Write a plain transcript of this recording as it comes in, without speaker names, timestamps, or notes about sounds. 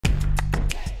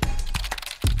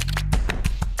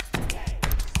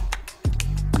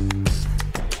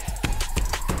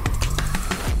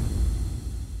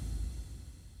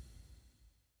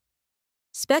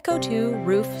SPECO2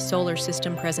 Roof Solar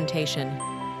System Presentation.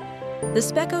 The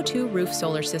SPECO2 roof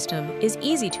solar system is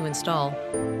easy to install.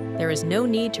 There is no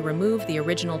need to remove the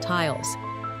original tiles.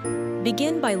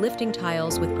 Begin by lifting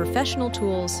tiles with professional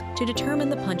tools to determine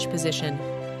the punch position.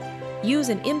 Use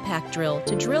an impact drill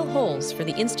to drill holes for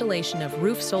the installation of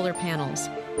roof solar panels.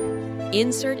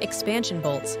 Insert expansion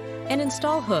bolts and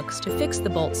install hooks to fix the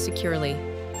bolts securely.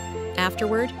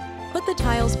 Afterward, put the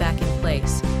tiles back in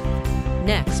place.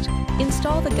 Next,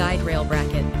 install the guide rail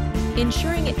bracket,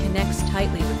 ensuring it connects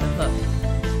tightly with the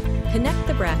hook. Connect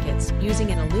the brackets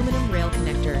using an aluminum rail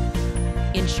connector.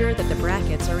 Ensure that the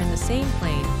brackets are in the same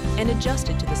plane and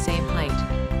adjusted to the same height.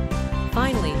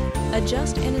 Finally,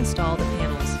 adjust and install the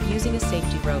panels using a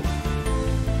safety rope.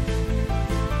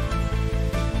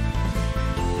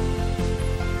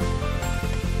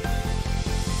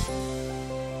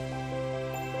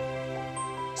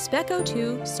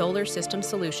 SPECO2 Solar System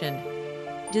Solution.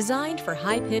 Designed for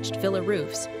high-pitched villa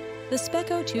roofs, the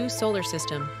SPECO2 solar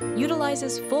system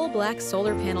utilizes full black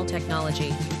solar panel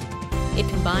technology. It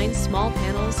combines small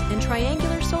panels and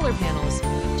triangular solar panels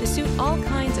to suit all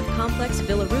kinds of complex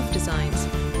villa roof designs,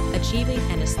 achieving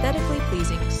an aesthetically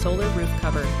pleasing solar roof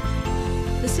cover.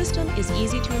 The system is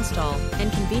easy to install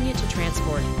and convenient to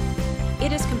transport.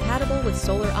 It is compatible with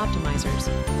solar optimizers,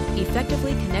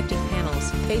 effectively connecting panels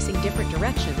facing different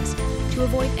directions to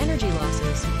avoid energy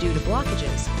losses due to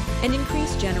blockages and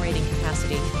increase generating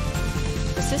capacity.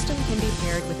 The system can be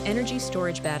paired with energy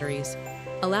storage batteries,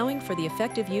 allowing for the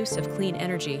effective use of clean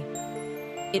energy.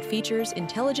 It features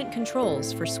intelligent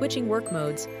controls for switching work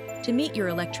modes to meet your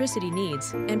electricity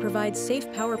needs and provides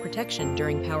safe power protection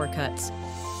during power cuts.